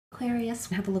Aquarius.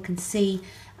 Have a look and see,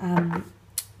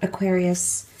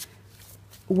 Aquarius,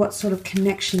 what sort of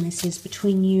connection this is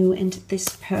between you and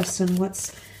this person.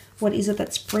 What is it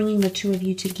that's bringing the two of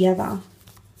you together?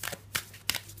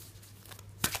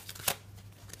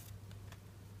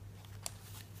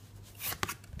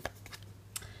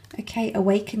 Okay,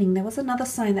 awakening. There was another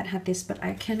sign that had this, but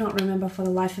I cannot remember for the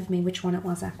life of me which one it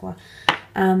was, Aqua.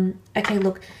 Okay,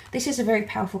 look, this is a very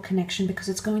powerful connection because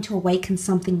it's going to awaken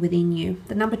something within you.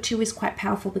 The number 2 is quite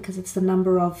powerful because it's the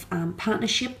number of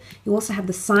partnership. You also have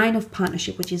the sign of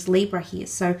partnership, which is Libra here.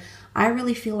 So I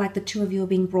really feel like the two of you are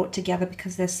being brought together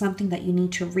because there's something that you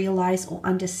need to realize or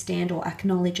understand or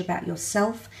acknowledge about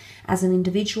yourself as an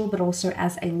individual, but also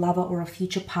as a lover or a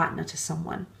future partner to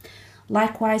someone.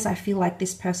 Likewise, I feel like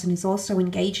this person is also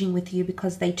engaging with you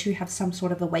because they too have some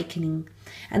sort of awakening.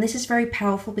 And this is very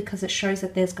powerful because it shows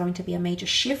that there's going to be a major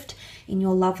shift in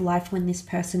your love life when this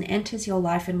person enters your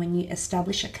life and when you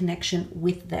establish a connection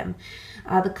with them.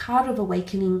 The card of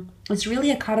awakening is really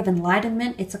a card of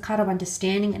enlightenment. It's a card of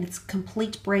understanding, and it's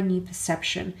complete brand new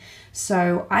perception.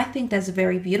 So I think there's a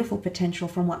very beautiful potential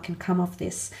from what can come of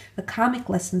this. The karmic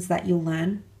lessons that you'll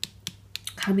learn,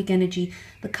 karmic energy,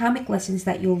 the karmic lessons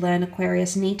that you'll learn,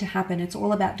 Aquarius, need to happen. It's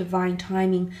all about divine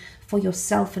timing for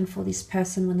yourself and for this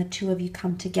person when the two of you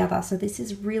come together. So this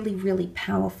is really, really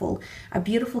powerful. A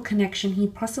beautiful connection here,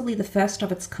 possibly the first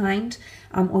of its kind,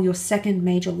 or your second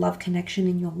major love connection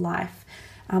in your life.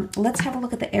 Let's have a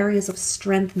look at the areas of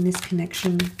strength in this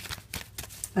connection,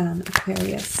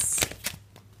 Aquarius.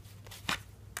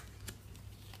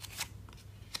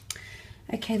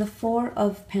 Okay, the Four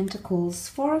of Pentacles.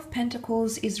 Four of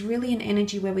Pentacles is really an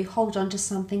energy where we hold on to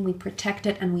something, we protect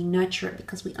it, and we nurture it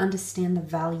because we understand the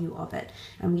value of it,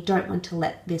 and we don't want to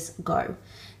let this go.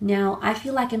 Now, I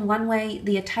feel like in one way,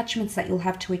 the attachments that you'll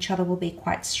have to each other will be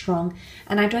quite strong,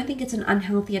 and I don't think it's an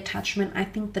unhealthy attachment. I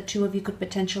think the two of you could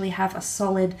potentially have a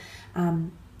solid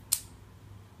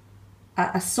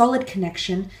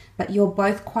connection, but you're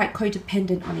both quite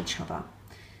codependent on each other.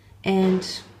 And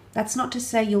that's not to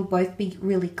say you'll both be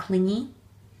really clingy.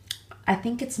 I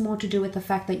think it's more to do with the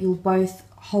fact that you'll both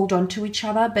hold on to each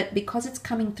other, but because it's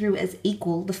coming through as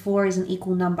equal, the 4 is an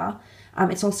equal number.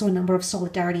 It's also a number of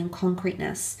solidarity and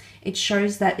concreteness. It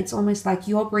shows that it's almost like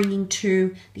you're bringing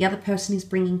 2, the other person is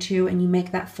bringing 2, and you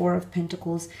make that 4 of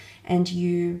Pentacles, and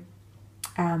you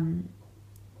hold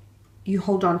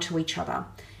on to each other.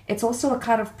 It's also a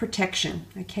card of protection,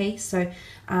 okay? So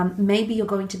maybe you're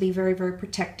going to be very, very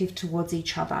protective towards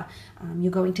each other. You're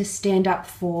going to stand up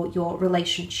for your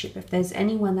relationship. If there's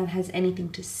anyone that has anything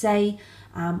to say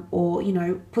or, you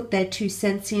know, put their 2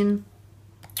 cents in,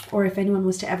 or if anyone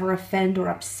was to ever offend or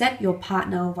upset your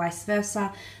partner or vice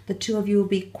versa, the two of you will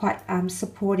be quite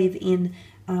supportive in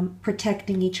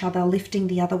protecting each other, lifting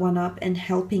the other one up and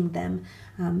helping them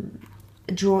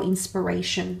draw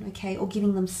inspiration, okay, or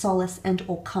giving them solace and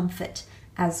or comfort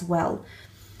as well.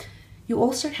 You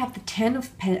also have the 10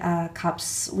 of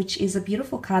Cups, which is a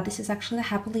beautiful card. This is actually the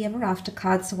happily ever after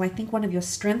card, so I think one of your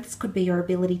strengths could be your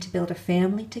ability to build a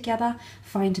family together,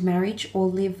 find marriage, or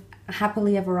live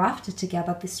happily ever after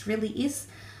together. This really is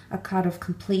a card of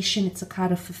completion. It's a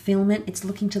card of fulfillment. It's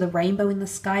looking to the rainbow in the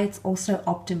sky. It's also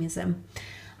optimism.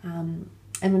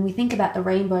 And when we think about the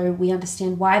rainbow, we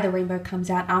understand why the rainbow comes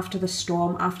out after the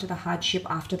storm, after the hardship,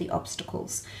 after the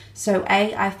obstacles. So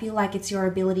I feel like it's your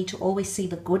ability to always see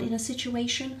the good in a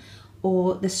situation,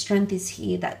 or the strength is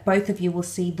here that both of you will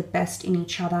see the best in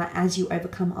each other as you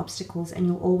overcome obstacles, and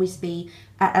you'll always be,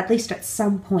 at least at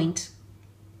some point,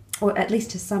 or at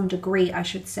least to some degree, I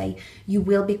should say, you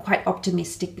will be quite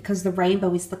optimistic because the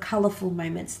rainbow is the colorful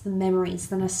moments, the memories,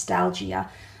 the nostalgia,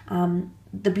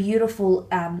 the beautiful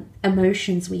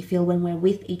emotions we feel when we're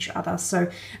with each other. So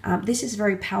this is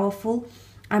very powerful.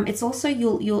 It's also,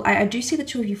 I do see the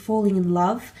two of you falling in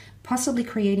love, possibly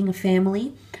creating a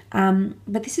family.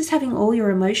 But this is having all your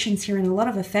emotions here and a lot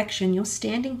of affection. You're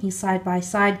standing here side by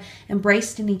side,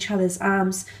 embraced in each other's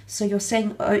arms. So you're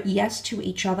saying yes to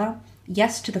each other,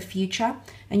 yes to the future,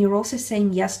 and you're also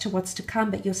saying yes to what's to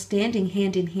come, but you're standing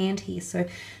hand in hand here. So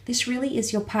this really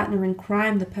is your partner in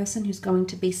crime, the person who's going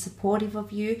to be supportive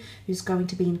of you, who's going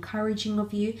to be encouraging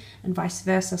of you, and vice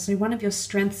versa. So one of your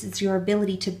strengths is your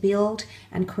ability to build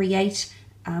and create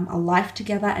a life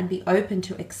together and be open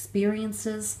to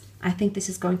experiences. I think this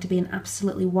is going to be an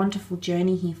absolutely wonderful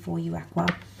journey here for you, Aqua.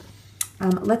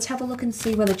 Let's have a look and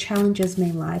see where the challenges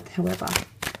may lie, however.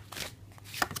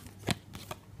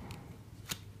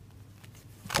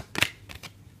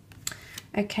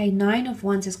 Okay, 9 of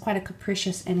Wands is quite a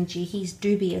capricious energy. He's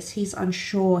dubious, he's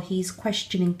unsure, he's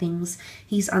questioning things,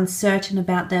 he's uncertain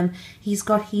about them, he's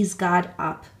got his guard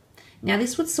up. Now,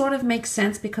 this would sort of make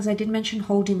sense because I did mention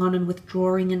holding on and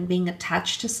withdrawing and being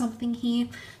attached to something here.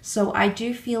 So I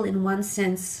do feel in one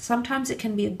sense, sometimes it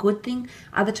can be a good thing.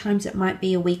 Other times it might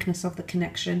be a weakness of the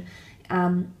connection.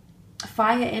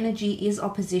 Fire energy is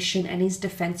opposition and is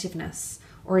defensiveness,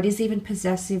 or it is even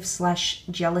possessive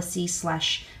 / jealousy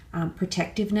 /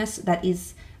 protectiveness that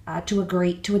is to a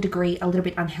degree a little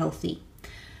bit unhealthy.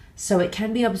 So it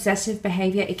can be obsessive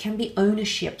behavior. It can be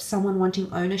ownership, someone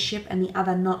wanting ownership and the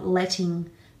other not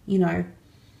letting, not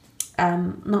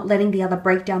letting the other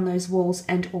break down those walls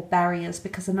and or barriers,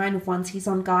 because the Nine of Wands, he's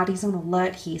on guard, he's on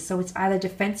alert here. So it's either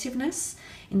defensiveness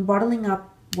in bottling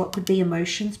up what could be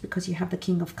emotions, because you have the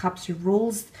King of Cups who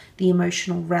rules the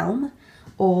emotional realm,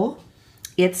 or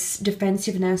it's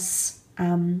defensiveness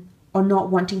or not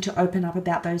wanting to open up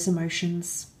about those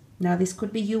emotions. Now, this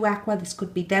could be you, Aqua, this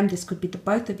could be them, this could be the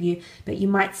both of you, but you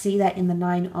might see that in the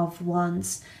Nine of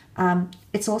Wands.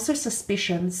 It's also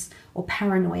suspicions or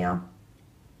paranoia.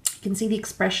 You can see the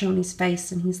expression on his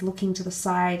face and he's looking to the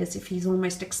side as if he's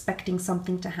almost expecting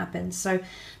something to happen. So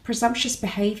presumptuous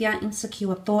behavior,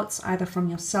 insecure thoughts, either from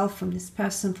yourself, from this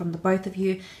person, from the both of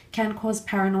you, can cause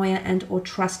paranoia and or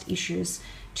trust issues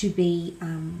to be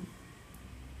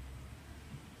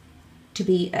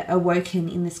awoken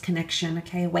in this connection.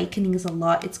 Okay, awakening is a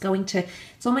lot. It's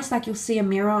almost like you'll see a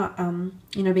mirror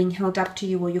being held up to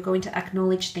you, or you're going to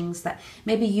acknowledge things that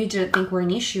maybe you didn't think were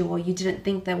an issue, or you didn't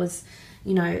think there was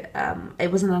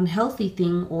it was an unhealthy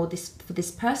thing or this for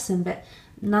this person, but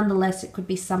nonetheless it could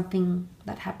be something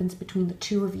that happens between the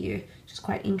two of you, which is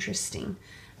quite interesting.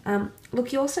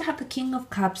 Look, you also have the King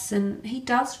of Cups, and he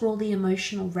does rule the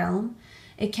emotional realm.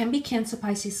 It can be Cancer,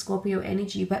 Pisces, Scorpio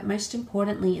energy, but most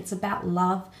importantly, it's about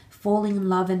love, falling in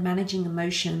love and managing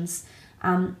emotions.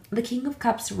 The King of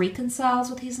Cups reconciles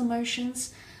with his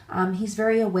emotions. He's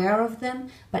very aware of them,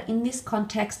 but in this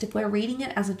context, if we're reading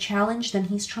it as a challenge, then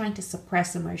he's trying to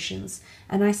suppress emotions.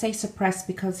 And I say suppress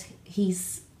because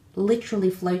he's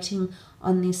literally floating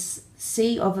on this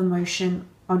sea of emotion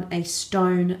on a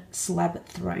stone slab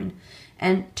throne.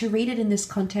 And to read it in this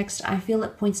context, I feel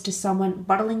it points to someone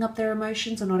bottling up their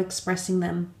emotions or not expressing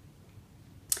them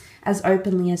as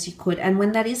openly as you could. And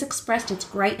when that is expressed, it's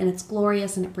great and it's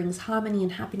glorious and it brings harmony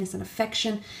and happiness and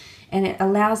affection, and it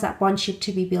allows that bondship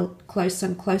to be built closer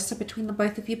and closer between the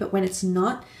both of you. But when it's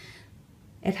not,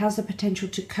 it has the potential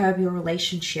to curb your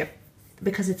relationship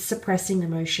because it's suppressing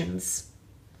emotions.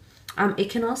 It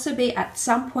can also be at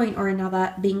some point or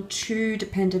another being too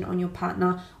dependent on your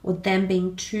partner, or them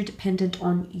being too dependent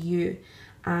on you.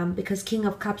 Because King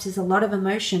of Cups is a lot of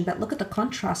emotion, but look at the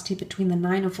contrast here between the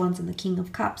Nine of Wands and the King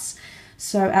of Cups.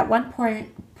 So at one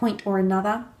point or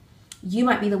another, you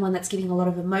might be the one that's giving a lot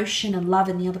of emotion and love,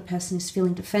 and the other person is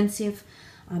feeling defensive.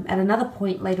 At another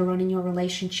point later on in your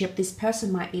relationship, this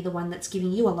person might be the one that's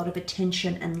giving you a lot of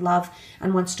attention and love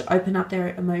and wants to open up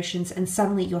their emotions, and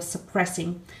suddenly you're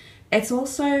suppressing. It's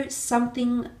also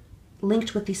something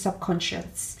linked with the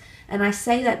subconscious. And I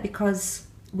say that because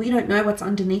we don't know what's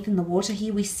underneath in the water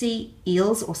here. We see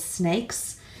eels or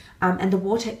snakes, and the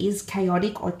water is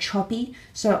chaotic or choppy.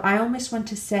 So I almost want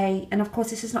to say, and of course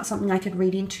this is not something I could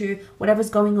read into, whatever's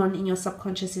going on in your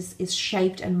subconscious is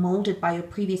shaped and molded by your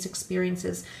previous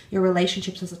experiences, your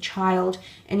relationships as a child,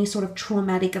 any sort of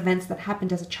traumatic events that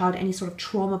happened as a child, any sort of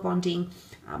trauma bonding,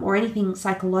 or anything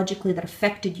psychologically that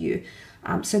affected you.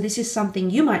 So this is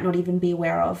something you might not even be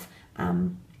aware of,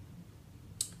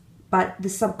 but the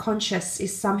subconscious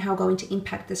is somehow going to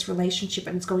impact this relationship,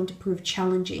 and it's going to prove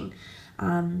challenging.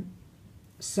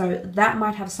 So that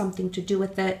might have something to do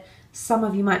with it. Some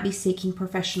of you might be seeking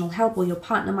professional help, or your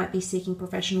partner might be seeking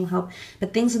professional help,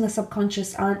 but things in the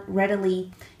subconscious aren't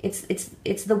readily,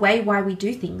 it's the way why we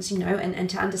do things, and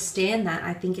to understand that,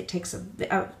 I think it takes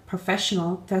a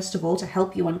professional, first of all, to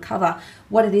help you uncover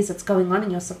what it is that's going on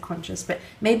in your subconscious. But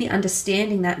maybe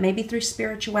understanding that, maybe through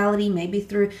spirituality, maybe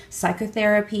through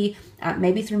psychotherapy,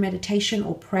 maybe through meditation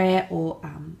or prayer or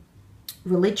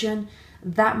religion,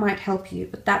 that might help you.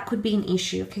 But that could be an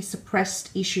issue, okay?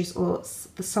 Suppressed issues or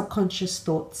the subconscious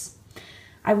thoughts.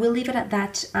 I will leave it at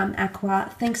that,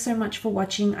 Aqua. Thanks so much for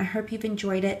watching. I hope you've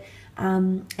enjoyed it,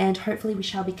 and hopefully we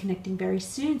shall be connecting very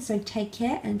soon. So take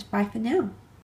care and bye for now.